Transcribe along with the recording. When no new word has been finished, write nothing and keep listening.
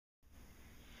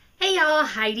y'all,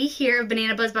 Heidi here of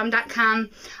BananaBuzzbomb.com.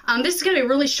 This is going to be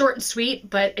really short and sweet,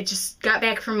 but I just got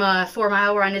back from a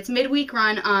 4-mile run. It's midweek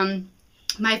run,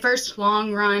 my first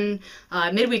long run,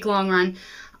 midweek long run.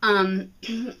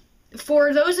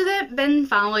 For those of that have been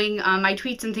following my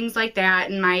tweets and things like that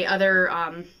and my other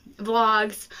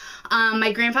vlogs,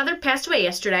 my grandfather passed away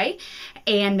yesterday,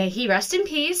 and may he rest in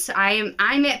peace. I'm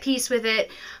at peace with it.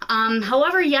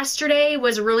 However, yesterday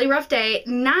was a really rough day,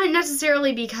 not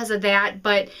necessarily because of that,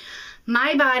 but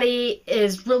my body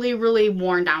is really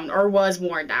worn down, or was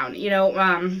worn down. You know,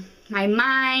 my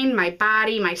mind, my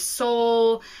body, my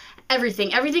soul,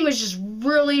 everything was just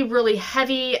really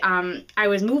heavy. I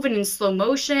was moving in slow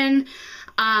motion.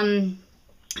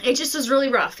 It just was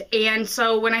really rough. And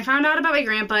so when I found out about my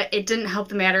grandpa, it didn't help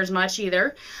the matters much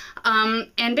either.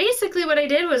 And basically what I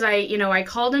did was I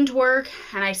called into work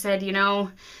and I said,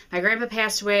 my grandpa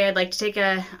passed away. I'd like to take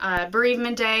a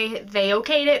bereavement day. They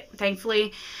okayed it,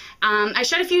 thankfully. I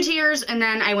shed a few tears and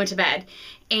then I went to bed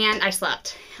and I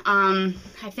slept. I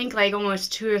think like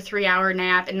almost 2 or 3 hour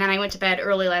nap, and then I went to bed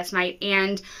early last night,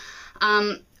 and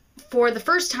for the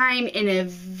first time in a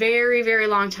very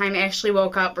long time, I actually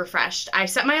woke up refreshed. I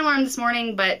set my alarm this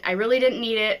morning, but I really didn't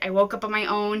need it. I woke up on my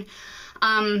own.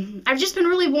 I've just been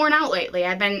really worn out lately.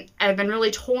 I've been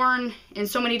really torn in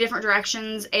so many different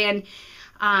directions, and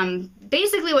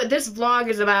basically what this vlog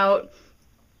is about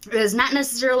is not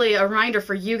necessarily a reminder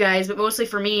for you guys, but mostly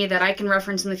for me, that I can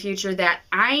reference in the future that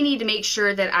I need to make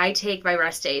sure that I take my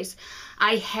rest days.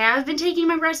 I have been taking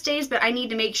my rest days, but I need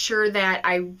to make sure that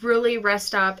I really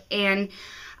rest up and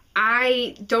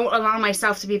I don't allow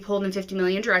myself to be pulled in 50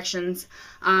 million directions.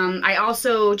 I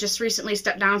also just recently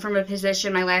stepped down from a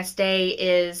position. My last day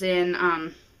is in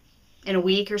a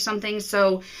week or something,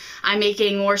 so I'm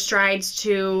making more strides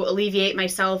to alleviate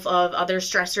myself of other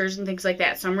stressors and things like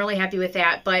that, so I'm really happy with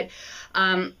that. But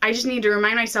I just need to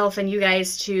remind myself and you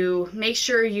guys to make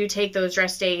sure you take those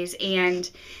rest days, and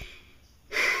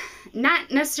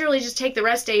not necessarily just take the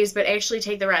rest days, but actually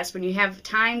take the rest. When you have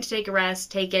time to take a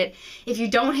rest, take it. If you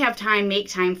don't have time, make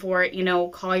time for it.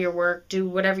 Call your work, do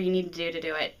whatever you need to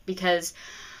do it, because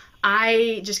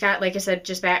I just got, like I said,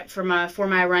 just back from a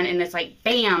 4-mile run, and it's like,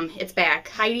 bam, it's back.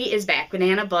 Heidi is back.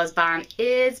 BananaBuzzbomb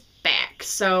is back.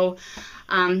 So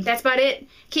that's about it.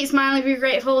 Keep smiling, be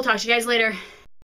grateful. Talk to you guys later.